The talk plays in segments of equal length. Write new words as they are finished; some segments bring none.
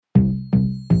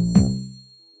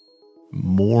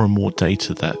more and more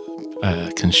data that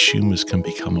consumers can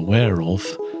become aware of,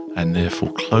 and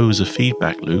therefore close a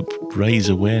feedback loop, raise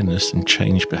awareness and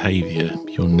change behavior,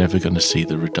 you're never going to see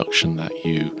the reduction that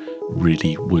you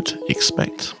really would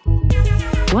expect.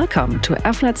 Welcome to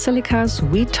FNet Silica's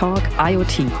We Talk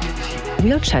IoT.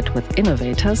 We'll chat with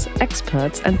innovators,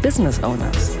 experts and business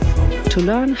owners to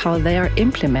learn how they are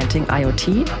implementing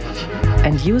IoT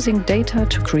and using data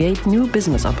to create new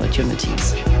business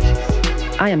opportunities.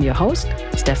 I am your host,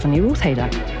 Stephanie Ruth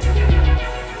Haydock.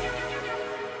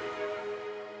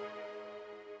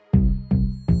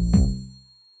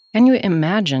 Can you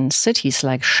imagine cities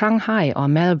like Shanghai or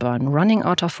Melbourne running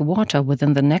out of water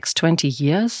within the next 20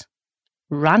 years?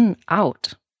 Run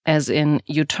out, as in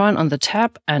you turn on the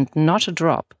tap and not a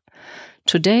drop.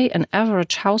 Today, an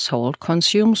average household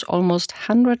consumes almost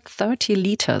 130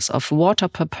 liters of water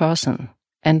per person,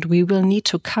 and we will need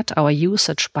to cut our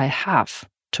usage by half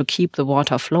to keep the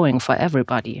water flowing for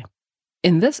everybody.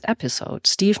 In this episode,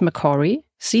 Steve McCorry,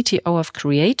 CTO of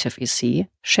Creative EC,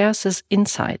 shares his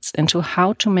insights into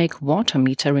how to make water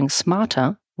metering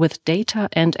smarter with data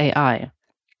and AI.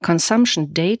 Consumption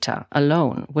data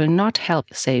alone will not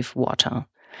help save water.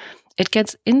 It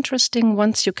gets interesting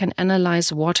once you can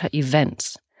analyze water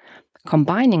events.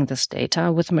 Combining this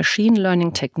data with machine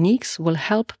learning techniques will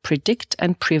help predict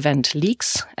and prevent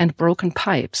leaks and broken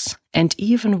pipes, and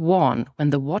even warn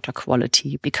when the water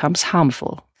quality becomes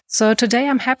harmful. So today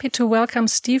I'm happy to welcome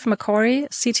Steve McCorry,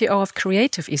 CTO of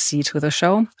Creative EC, to the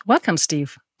show. Welcome,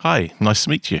 Steve. Hi, nice to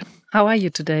meet you. How are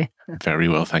you today? Very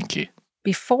well, thank you.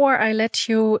 Before I let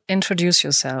you introduce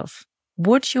yourself,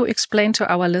 would you explain to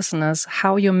our listeners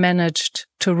how you managed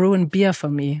to ruin beer for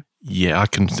me? Yeah, I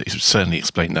can certainly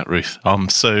explain that, Ruth.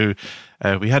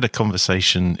 We had a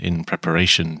conversation in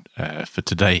preparation for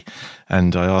today,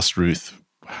 and I asked Ruth,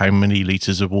 how many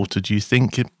litres of water do you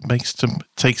think it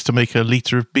takes to make a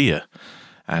litre of beer?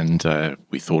 And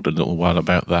we thought a little while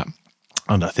about that.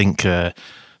 And I think the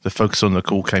folks on the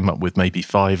call came up with maybe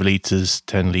 5 litres,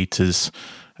 10 litres.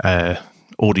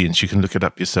 Audience, you can look it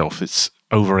up yourself. It's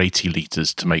over 80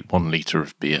 litres to make 1 litre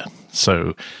of beer.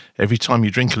 So every time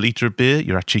you drink a litre of beer,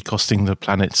 you're actually costing the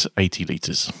planet 80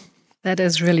 litres. That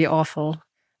is really awful.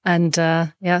 And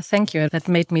thank you. That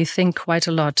made me think quite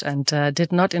a lot and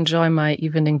did not enjoy my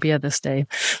evening beer this day.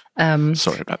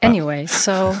 Sorry about that. Anyway,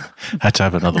 so... Had to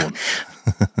have another one.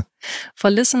 For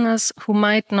listeners who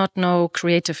might not know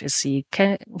Creative EC,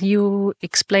 can you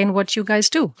explain what you guys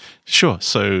do? Sure.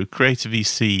 So Creative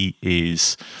EC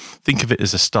is, think of it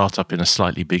as a startup in a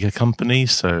slightly bigger company.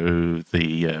 So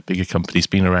the bigger company's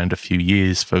been around a few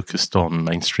years, focused on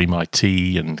mainstream IT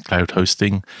and cloud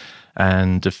hosting.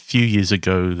 And a few years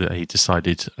ago, they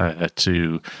decided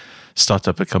to start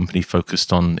up a company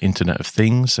focused on Internet of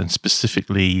Things and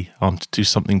specifically to do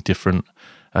something different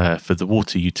for the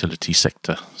water utility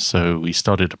sector. So we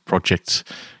started a project,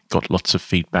 got lots of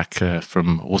feedback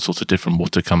from all sorts of different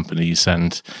water companies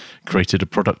and created a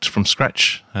product from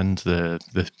scratch. And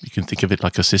you can think of it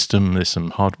like a system. There's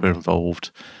some hardware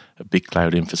involved, a big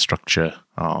cloud infrastructure,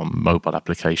 mobile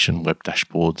application, web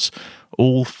dashboards,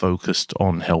 all focused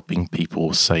on helping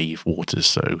people save water.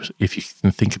 So if you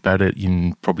can think about it,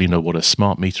 you probably know what a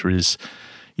smart meter is.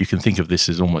 You can think of this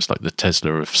as almost like the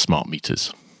Tesla of smart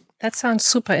meters. That sounds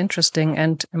super interesting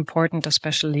and important,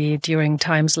 especially during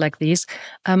times like these.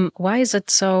 Why is it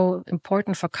so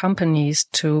important for companies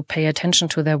to pay attention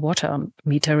to their water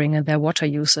metering and their water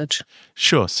usage?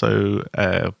 Sure. So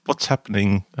what's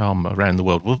happening around the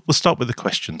world? We'll start with the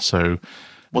question. So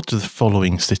what do the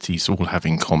following cities all have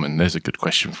in common? There's a good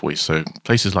question for you. So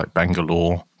places like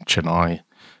Bangalore, Chennai,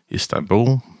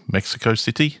 Istanbul, Mexico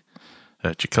City,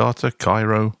 Jakarta,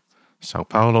 Cairo, Sao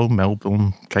Paulo,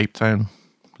 Melbourne, Cape Town,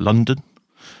 London.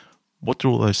 What do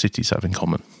all those cities have in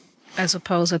common? I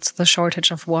suppose it's the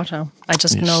shortage of water. I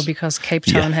just know because Cape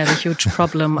Town had a huge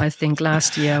problem, I think,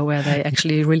 last year where they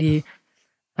actually really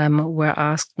were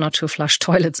asked not to flush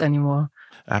toilets anymore.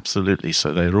 Absolutely.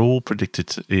 So they're all predicted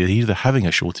to either having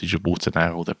a shortage of water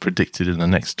now or they're predicted in the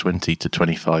next 20 to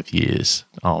 25 years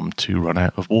to run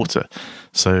out of water.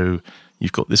 So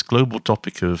you've got this global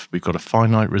topic of we've got a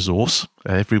finite resource.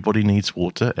 Everybody needs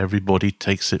water. Everybody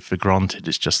takes it for granted.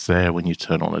 It's just there when you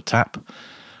turn on a tap.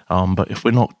 But if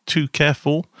we're not too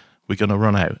careful, we're going to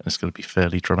run out. It's going to be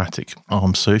fairly dramatic.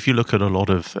 So if you look at a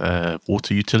lot of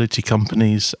water utility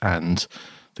companies and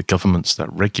the governments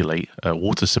that regulate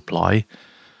water supply,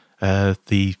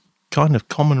 the kind of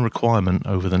common requirement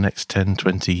over the next 10,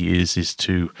 20 years is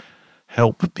to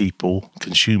help people,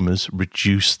 consumers,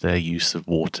 reduce their use of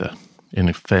water in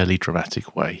a fairly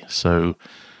dramatic way. So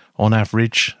on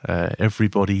average,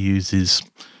 everybody uses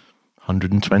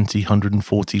 120,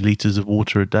 140 litres of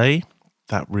water a day.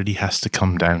 That really has to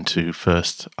come down to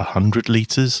first 100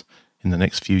 litres in the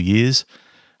next few years,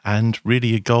 and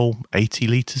really a goal 80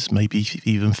 litres, maybe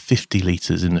even 50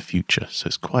 litres in the future. So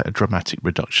it's quite a dramatic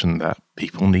reduction that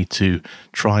people need to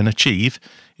try and achieve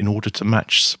in order to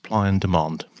match supply and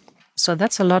demand. So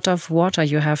that's a lot of water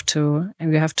you have to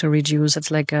reduce.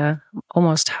 It's like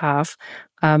almost half.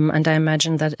 And I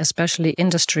imagine that especially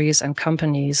industries and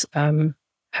companies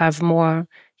have more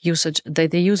usage. They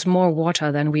use more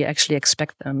water than we actually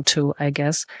expect them to, I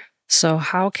guess. So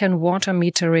how can water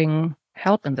metering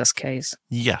help in this case?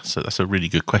 Yeah, so that's a really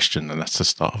good question. And that's the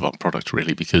start of our product,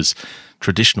 really, because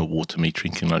traditional water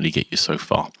metering can only get you so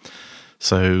far.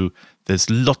 So there's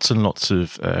lots and lots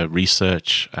of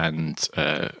research and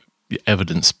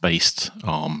evidence-based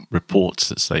reports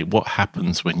that say what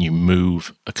happens when you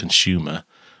move a consumer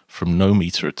from no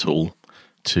meter at all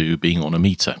to being on a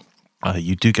meter.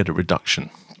 You do get a reduction,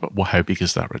 but how big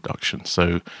is that reduction?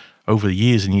 So over the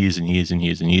years and years and years and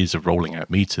years and years of rolling out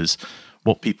meters,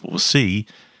 what people will see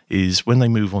is when they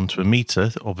move on to a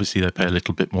meter, obviously they pay a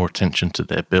little bit more attention to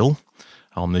their bill.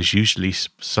 There's usually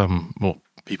some what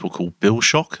people call bill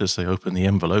shock as they open the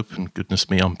envelope, and goodness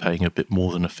me, I'm paying a bit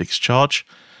more than a fixed charge.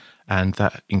 And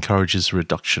that encourages a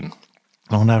reduction.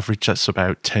 On average, that's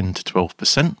about 10 to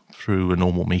 12% through a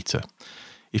normal meter.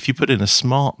 If you put in a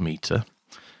smart meter,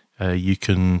 you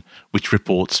can, which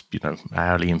reports,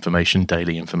 hourly information,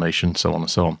 daily information, so on and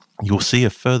so on, you'll see a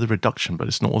further reduction, but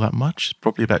it's not all that much. It's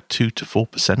probably about 2 to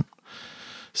 4%.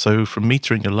 So from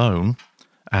metering alone,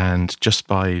 and just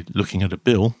by looking at a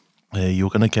bill, you're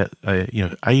going to get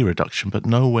a reduction, but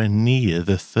nowhere near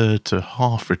the third to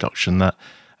half reduction that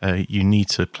you need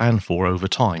to plan for over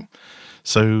time.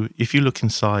 So if you look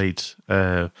inside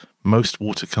most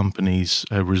water companies'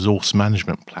 resource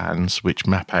management plans, which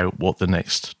map out what the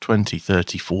next 20,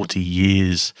 30, 40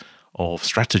 years of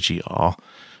strategy are,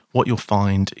 what you'll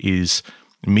find is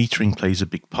metering plays a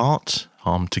big part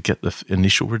to get the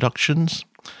initial reductions.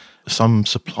 Some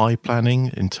supply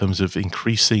planning in terms of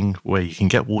increasing where you can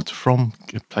get water from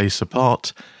plays a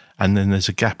part, and then there's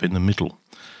a gap in the middle.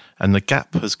 And the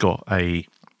gap has got a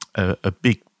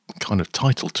big kind of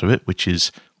title to it, which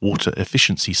is water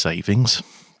efficiency savings.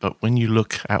 But when you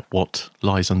look at what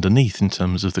lies underneath in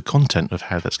terms of the content of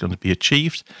how that's going to be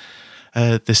achieved,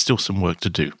 there's still some work to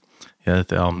do.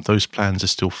 Those plans are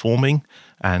still forming,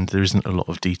 and there isn't a lot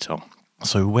of detail.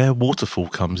 So where Waterfall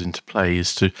comes into play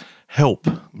is to help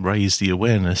raise the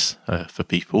awareness for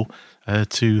people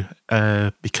to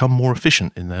become more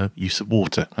efficient in their use of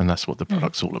water, and that's what the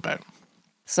product's all about.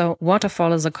 So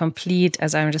Waterfall is a complete,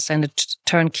 as I understand it,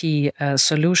 turnkey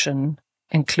solution,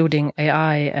 including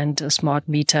AI and a smart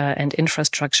meter and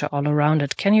infrastructure all around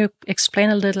it. Can you explain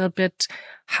a little bit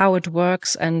how it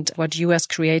works and what you as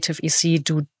Creative EC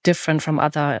do different from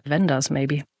other vendors,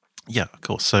 maybe? Yeah, of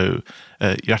course. So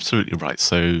you're absolutely right.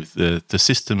 So the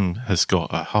system has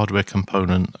got a hardware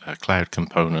component, a cloud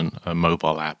component, a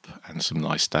mobile app, and some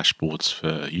nice dashboards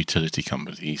for utility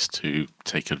companies to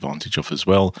take advantage of as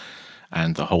well.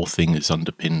 And the whole thing is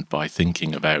underpinned by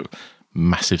thinking about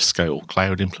massive scale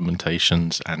cloud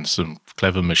implementations and some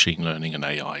clever machine learning and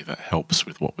AI that helps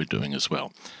with what we're doing as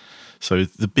well. So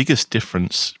the biggest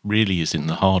difference really is in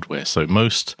the hardware. So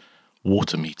most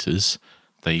water meters,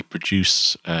 they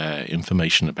produce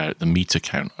information about the meter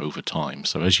count over time.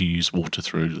 So as you use water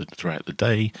throughout the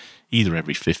day, either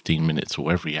every 15 minutes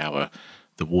or every hour,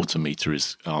 the water meter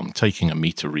is taking a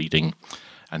meter reading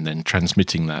and then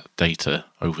transmitting that data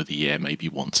over the air maybe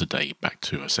once a day back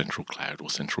to a central cloud or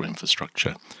central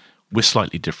infrastructure. We're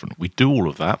slightly different. We do all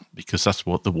of that because that's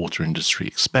what the water industry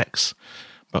expects.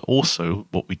 But also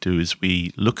what we do is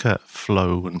we look at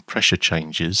flow and pressure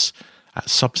changes at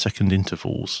sub-second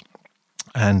intervals,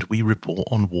 and we report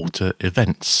on water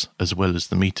events as well as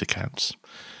the meter counts.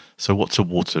 So what's a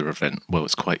water event? Well,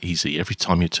 it's quite easy. Every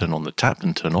time you turn on the tap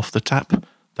and turn off the tap,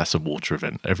 that's a water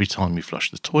event. Every time you flush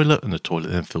the toilet and the toilet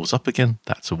then fills up again,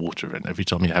 that's a water event. Every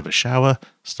time you have a shower,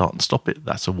 start and stop it,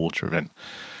 that's a water event.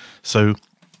 So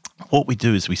what we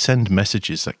do is we send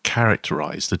messages that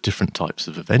characterize the different types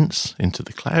of events into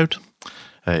the cloud.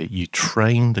 You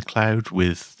train the cloud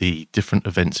with the different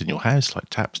events in your house, like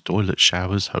taps, toilets,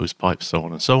 showers, hose pipes, so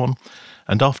on and so on.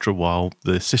 And after a while,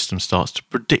 the system starts to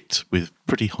predict with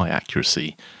pretty high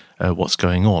accuracy what's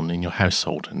going on in your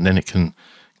household. And then it can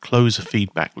close a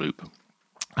feedback loop.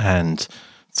 And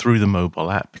through the mobile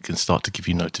app, it can start to give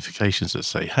you notifications that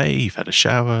say, hey, you've had a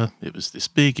shower, it was this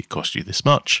big, it cost you this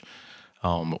much.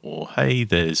 Or, hey,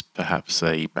 there's perhaps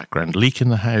a background leak in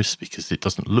the house because it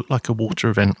doesn't look like a water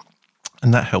event.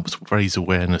 And that helps raise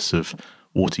awareness of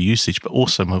water usage, but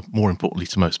also more importantly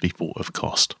to most people, of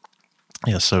cost.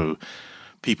 Yeah, so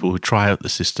people who try out the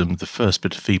system, the first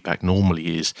bit of feedback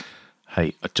normally is,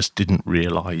 hey, I just didn't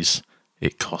realize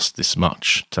it cost this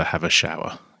much to have a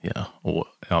shower. Yeah, or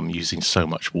I'm using so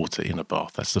much water in a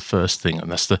bath. That's the first thing,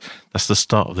 and that's the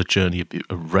start of the journey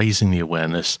of raising the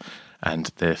awareness and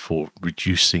therefore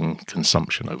reducing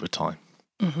consumption over time.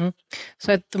 Mm-hmm.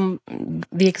 So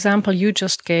the example you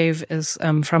just gave is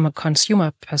from a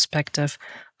consumer perspective.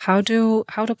 How do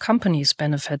companies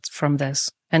benefit from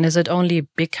this? And is it only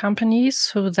big companies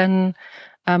who then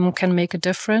can make a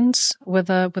difference with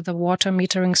a water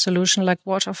metering solution like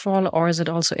Waterfall, or is it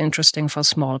also interesting for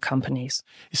small companies?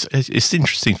 It's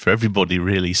interesting for everybody,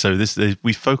 really. So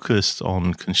we focused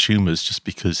on consumers just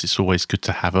because it's always good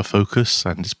to have a focus,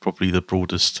 and it's probably the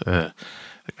broadest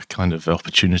kind of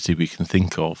opportunity we can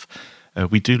think of.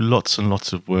 We do lots and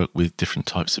lots of work with different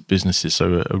types of businesses.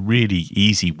 So a really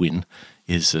easy win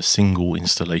is a single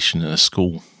installation in a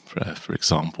school, for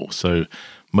example. So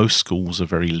most schools are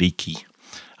very leaky.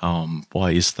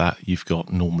 Why is that? You've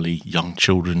got normally young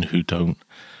children who don't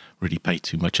really pay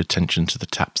too much attention to the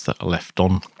taps that are left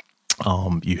on.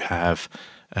 You have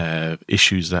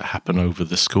issues that happen over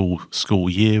the school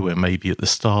year, where maybe at the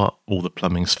start all the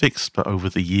plumbing's fixed, but over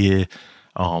the year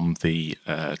the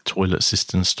toilet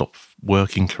systems stop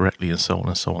working correctly, and so on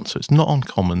and so on. So it's not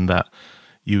uncommon that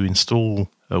you install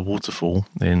a Waterfall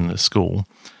in the school,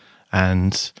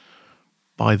 and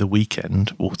by the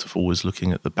weekend, Waterfall is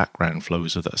looking at the background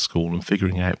flows of that school and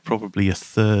figuring out probably a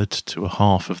third to a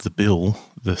half of the bill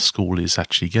the school is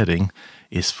actually getting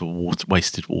is for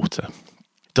wasted water.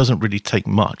 It doesn't really take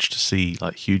much to see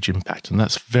like huge impact, and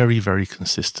that's very, very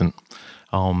consistent.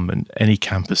 And any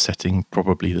campus setting,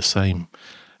 probably the same.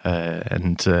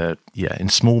 In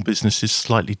small businesses,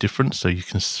 slightly different. So you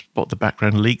can spot the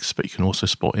background leaks, but you can also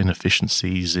spot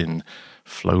inefficiencies in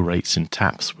flow rates in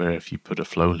taps, where if you put a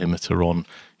flow limiter on,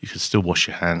 you can still wash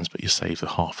your hands, but you save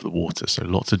half of the water. So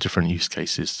lots of different use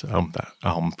cases that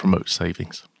promote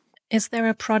savings. Is there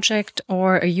a project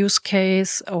or a use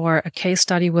case or a case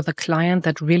study with a client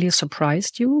that really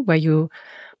surprised you, where you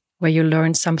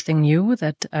learned something new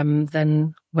that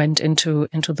then went into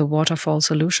the Waterfall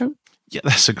solution? Yeah,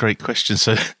 that's a great question.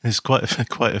 So there's quite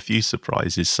a few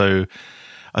surprises. So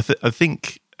I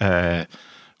think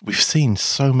we've seen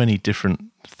so many different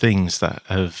things that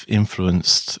have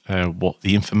influenced what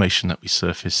the information that we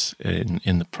surface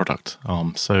in the product.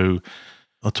 So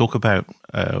I'll talk about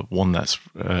one that's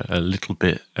a little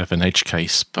bit of an edge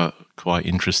case, but quite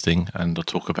interesting, and I'll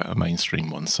talk about a mainstream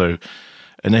one. So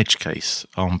an edge case,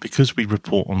 because we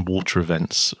report on water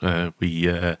events,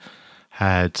 we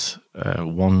had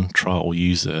one trial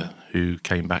user who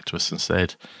came back to us and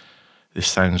said, "This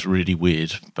sounds really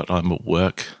weird, but I'm at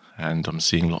work and I'm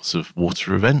seeing lots of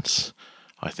water events.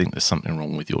 I think there's something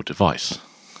wrong with your device."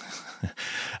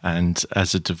 And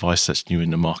as a device that's new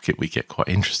in the market, we get quite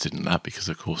interested in that because,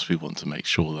 of course, we want to make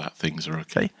sure that things are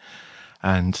okay.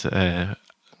 And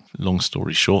long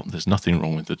story short, there's nothing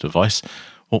wrong with the device.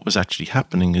 What was actually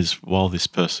happening is, while this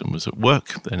person was at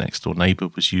work, their next door neighbour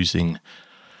was using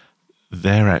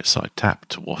their outside tap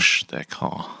to wash their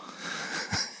car.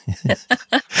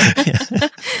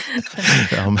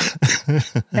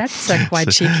 That's quite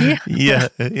cheeky. Yeah.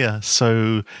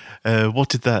 So what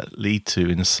did that lead to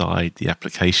inside the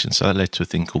application? So that led to a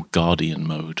thing called Guardian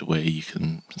mode, where you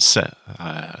can set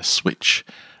a switch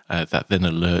that then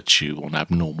alerts you on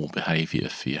abnormal behaviour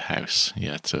for your house,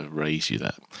 to raise you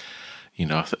that.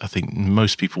 I think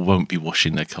most people won't be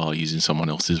washing their car using someone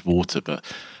else's water, but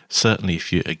certainly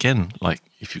if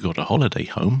you've got a holiday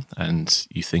home and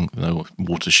you think no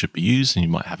water should be used and you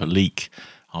might have a leak,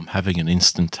 having an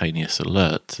instantaneous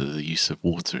alert to the use of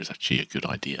water is actually a good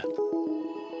idea.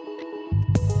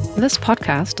 This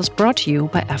podcast is brought to you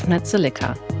by Avnet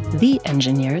Silica, the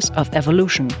engineers of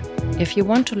evolution. If you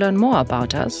want to learn more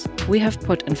about us, we have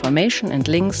put information and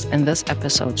links in this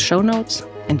episode's show notes,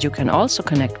 and you can also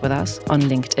connect with us on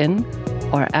LinkedIn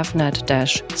or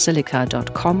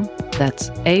avnet-silica.com. That's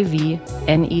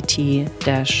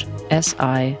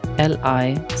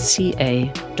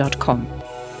avnet-silica.com.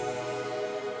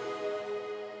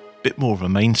 Bit more of a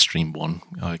mainstream one,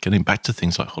 getting back to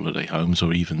things like holiday homes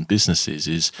or even businesses,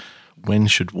 is when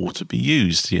should water be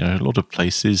used? A lot of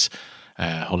places,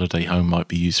 holiday home might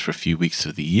be used for a few weeks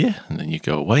of the year and then you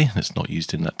go away and it's not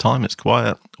used in that time, it's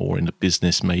quiet. Or in a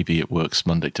business, maybe it works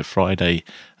Monday to Friday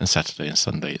and Saturday and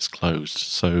Sunday it's closed.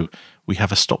 So we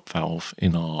have a stop valve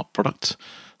in our product.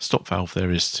 Stop valve there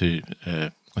is to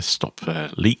stop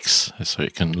leaks, so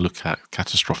it can look at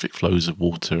catastrophic flows of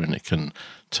water and it can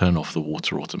turn off the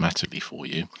water automatically for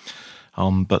you.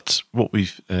 But what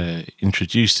we've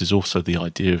introduced is also the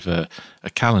idea of a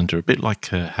calendar, a bit like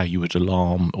how you would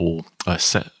alarm or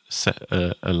set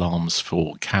alarms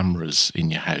for cameras in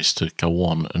your house to go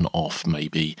on and off,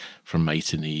 maybe from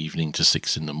 8 in the evening to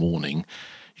 6 in the morning.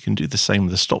 You can do the same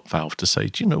with a stop valve to say,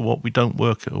 do you know what, we don't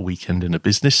work at a weekend in a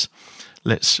business.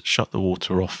 Let's shut the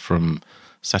water off from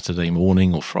Saturday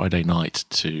morning or Friday night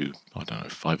to,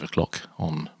 5 o'clock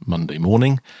on Monday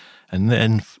morning. And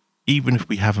then even if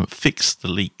we haven't fixed the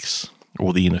leaks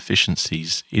or the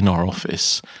inefficiencies in our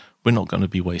office, we're not going to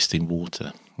be wasting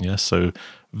water. Yeah, so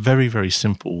very, very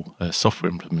simple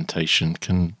software implementation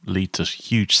can lead to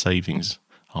huge savings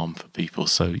for people.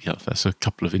 So yeah, that's a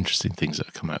couple of interesting things that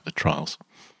have come out of the trials.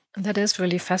 That is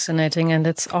really fascinating, and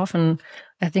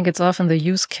I think it's often the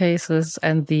use cases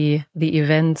and the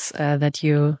events that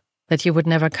you would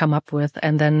never come up with,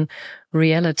 and then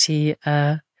reality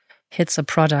hits a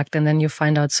product, and then you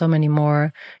find out so many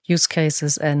more use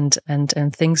cases and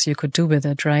things you could do with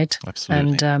it, right?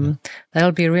 Absolutely. And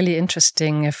that'll be really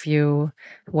interesting if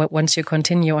once you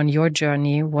continue on your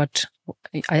journey.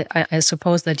 I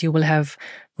suppose that you will have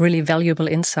really valuable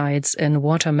insights in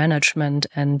water management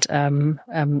and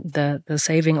the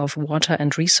saving of water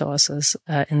and resources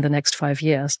in the next 5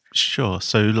 years. Sure.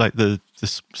 So like the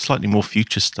slightly more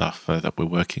future stuff that we're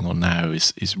working on now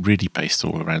is really based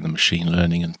all around the machine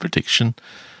learning and prediction.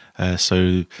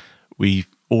 So we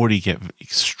already get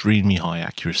extremely high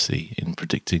accuracy in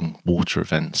predicting water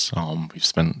events. We've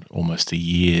spent almost a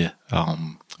year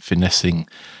finessing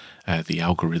the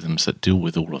algorithms that deal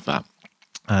with all of that.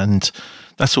 And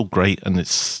that's all great, and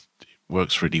it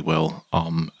works really well.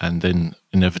 And then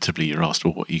inevitably you're asked,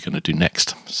 well, what are you going to do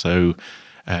next? So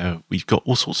we've got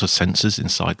all sorts of sensors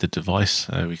inside the device.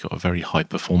 We've got a very high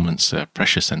performance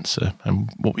pressure sensor. And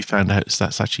what we found out is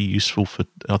that's actually useful for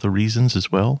other reasons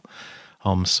as well.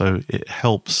 So it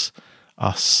helps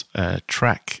us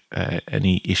track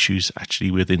any issues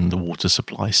actually within the water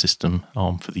supply system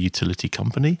for the utility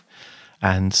company,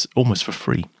 and almost for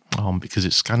free. Because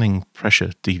it's scanning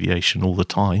pressure deviation all the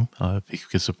time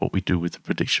because of what we do with the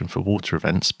prediction for water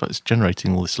events, but it's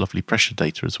generating all this lovely pressure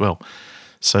data as well.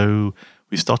 So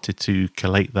we started to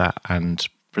collate that and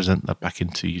present that back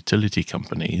into utility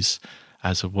companies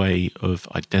as a way of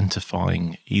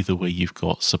identifying either where you've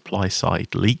got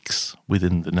supply-side leaks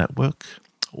within the network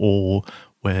or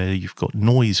where you've got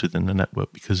noise within the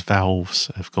network because valves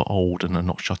have got old and are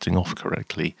not shutting off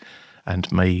correctly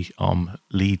and may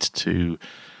lead to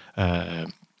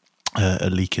a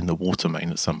leak in the water main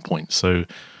at some point. So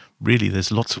really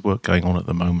there's lots of work going on at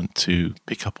the moment to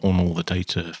pick up on all the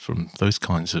data from those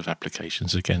kinds of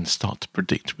applications, again start to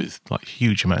predict with like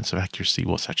huge amounts of accuracy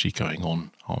what's actually going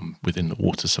on within the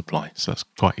water supply. So that's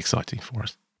quite exciting for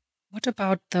us. What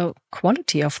about the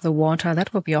quality of the water?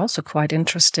 That would be also quite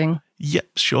interesting. Yep,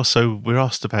 sure. So we're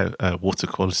asked about water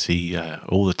quality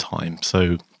all the time.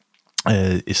 So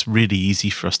it's really easy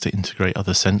for us to integrate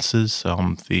other sensors.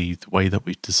 The way that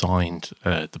we've designed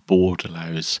the board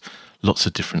allows lots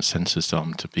of different sensors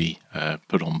to be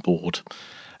put on board.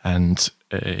 And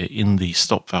in the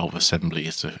stop valve assembly,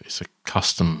 it's a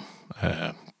custom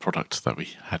product that we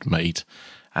had made.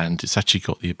 And it's actually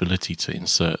got the ability to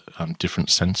insert different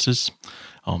sensors.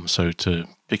 So to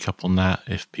pick up on that,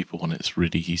 if people want it, it's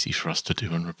really easy for us to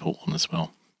do and report on as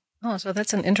well. Oh, so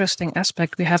that's an interesting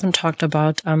aspect we haven't talked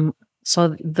about.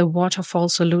 So the waterfall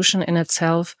solution in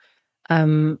itself,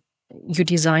 you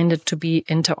designed it to be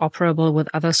interoperable with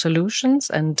other solutions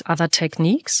and other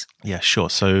techniques? Yeah, sure.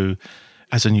 So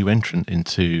as a new entrant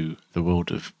into the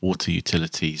world of water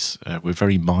utilities, we're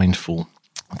very mindful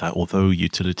that although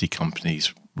utility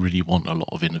companies really want a lot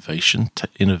of innovation,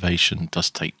 innovation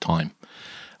does take time.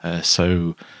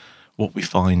 So what we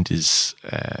find is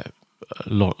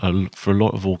for a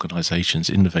lot of organizations,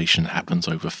 innovation happens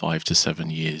over 5 to 7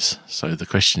 years. So the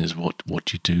question is, what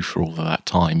do you do for all of that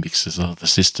time? Because there's other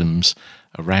systems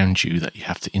around you that you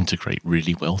have to integrate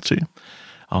really well to.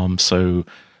 So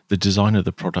the design of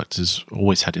the product has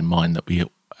always had in mind that we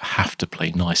have to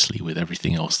play nicely with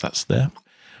everything else that's there.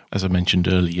 As I mentioned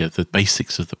earlier, the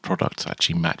basics of the product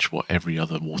actually match what every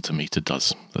other water meter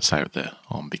does that's out there,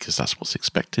 because that's what's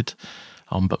expected.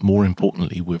 But more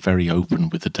importantly, we're very open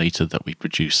with the data that we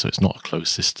produce, so it's not a closed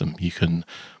system. You can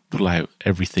pull out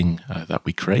everything that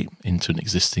we create into an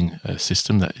existing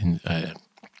system that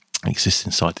exists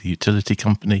inside the utility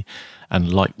company,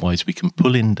 and likewise we can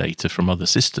pull in data from other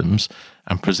systems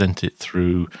and present it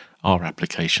through our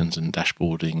applications and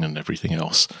dashboarding and everything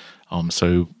else.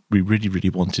 So we really, really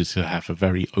wanted to have a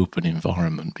very open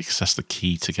environment because that's the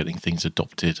key to getting things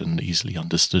adopted and easily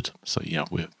understood. So yeah,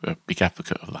 we're a big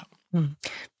advocate of that.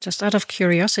 Just out of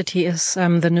curiosity, is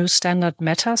the new standard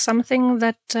Meta something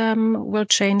that will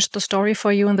change the story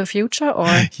for you in the future, or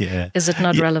is it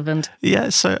not relevant? Yeah,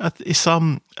 so it's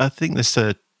I think there's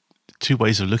two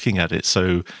ways of looking at it.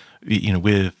 So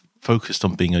we're focused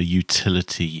on being a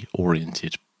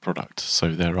utility-oriented product.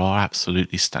 So there are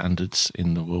absolutely standards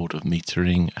in the world of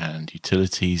metering and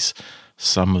utilities.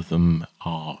 Some of them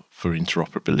are for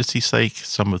interoperability's sake.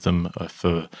 Some of them are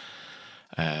for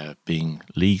being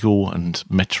legal and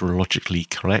meteorologically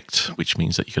correct, which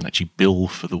means that you can actually bill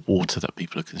for the water that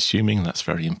people are consuming. That's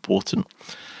very important.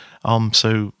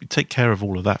 So we take care of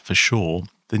all of that for sure.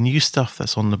 The new stuff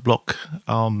that's on the block,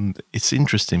 it's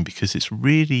interesting because it's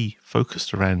really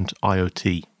focused around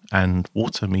IoT, and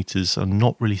water meters are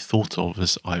not really thought of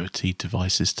as IoT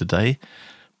devices today,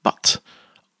 but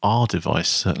our device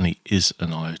certainly is an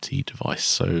IoT device.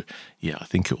 So yeah, I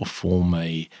think it will form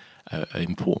an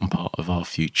important part of our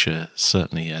future,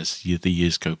 certainly as the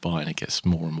years go by and it gets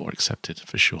more and more accepted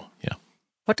for sure. Yeah.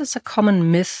 What is a common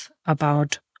myth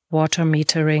about water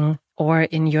metering or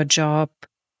in your job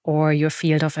or your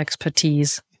field of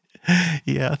expertise?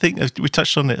 Yeah, I think we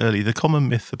touched on it earlier. The common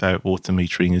myth about water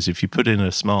metering is if you put in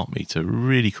a smart meter,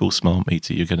 really cool smart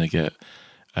meter, you're going to get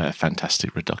a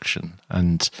fantastic reduction.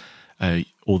 And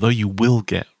although you will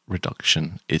get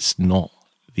reduction, it's not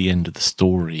the end of the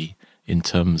story in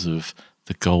terms of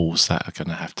the goals that are going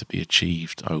to have to be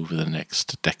achieved over the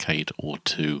next decade or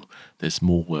two. There's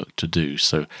more work to do.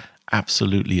 So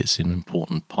absolutely, it's an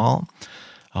important part.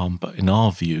 But in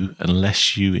our view,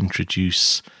 unless you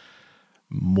introduce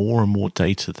more and more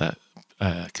data that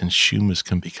consumers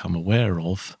can become aware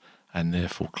of, and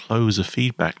therefore close a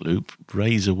feedback loop,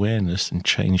 raise awareness and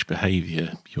change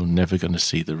behavior, you're never going to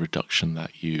see the reduction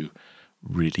that you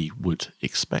really would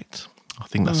expect. I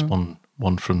think that's one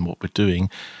from what we're doing.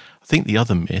 I think the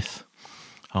other myth,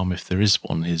 if there is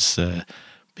one, is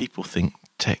people think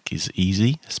tech is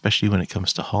easy, especially when it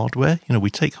comes to hardware. We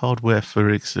take hardware for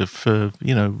really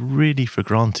for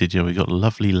granted. We've got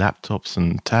lovely laptops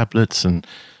and tablets and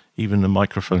even the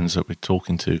microphones that we're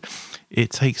talking to.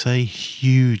 It takes a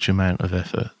huge amount of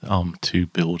effort to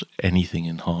build anything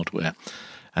in hardware.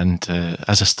 And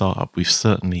as a startup, we've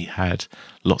certainly had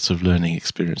lots of learning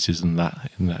experiences from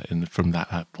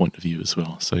that point of view as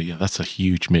well. So yeah, that's a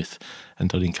huge myth,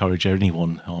 and I'd encourage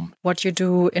anyone. What you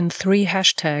do in 3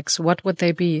 hashtags, what would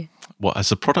they be? What, as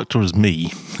a product or as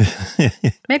me?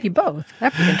 Maybe both.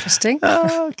 That'd be interesting.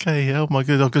 Okay. Oh my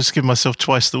God, I've just given myself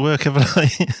twice the work, haven't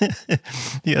I?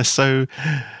 Yeah. So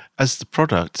as the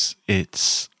product,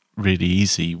 it's really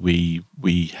easy.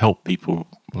 We help people.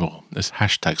 Well, there's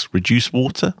hashtags. Reduce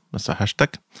water, that's a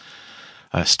hashtag.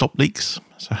 Stop leaks,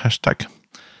 that's a hashtag.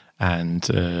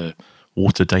 And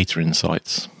water data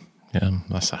insights, yeah,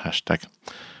 that's a hashtag.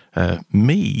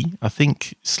 Me, I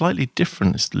think slightly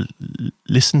different. Is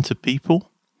listen to people,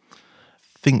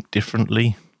 think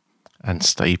differently, and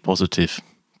stay positive.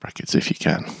 Brackets if you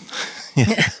can.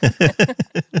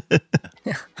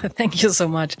 Thank you so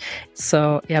much.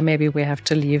 So yeah, maybe we have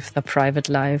to leave the private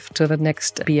life to the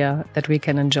next beer that we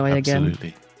can enjoy again.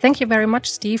 Absolutely. Thank you very much,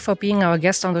 Steve, for being our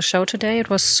guest on the show today. It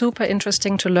was super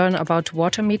interesting to learn about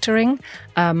water metering.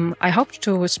 I hope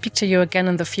to speak to you again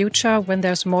in the future when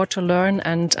there's more to learn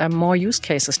and more use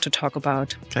cases to talk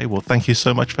about. Okay, well, thank you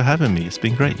so much for having me. It's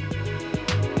been great.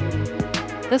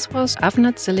 This was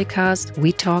Avnet Silica's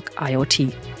We Talk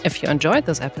IoT. If you enjoyed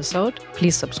this episode,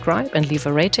 please subscribe and leave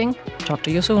a rating. Talk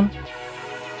to you soon.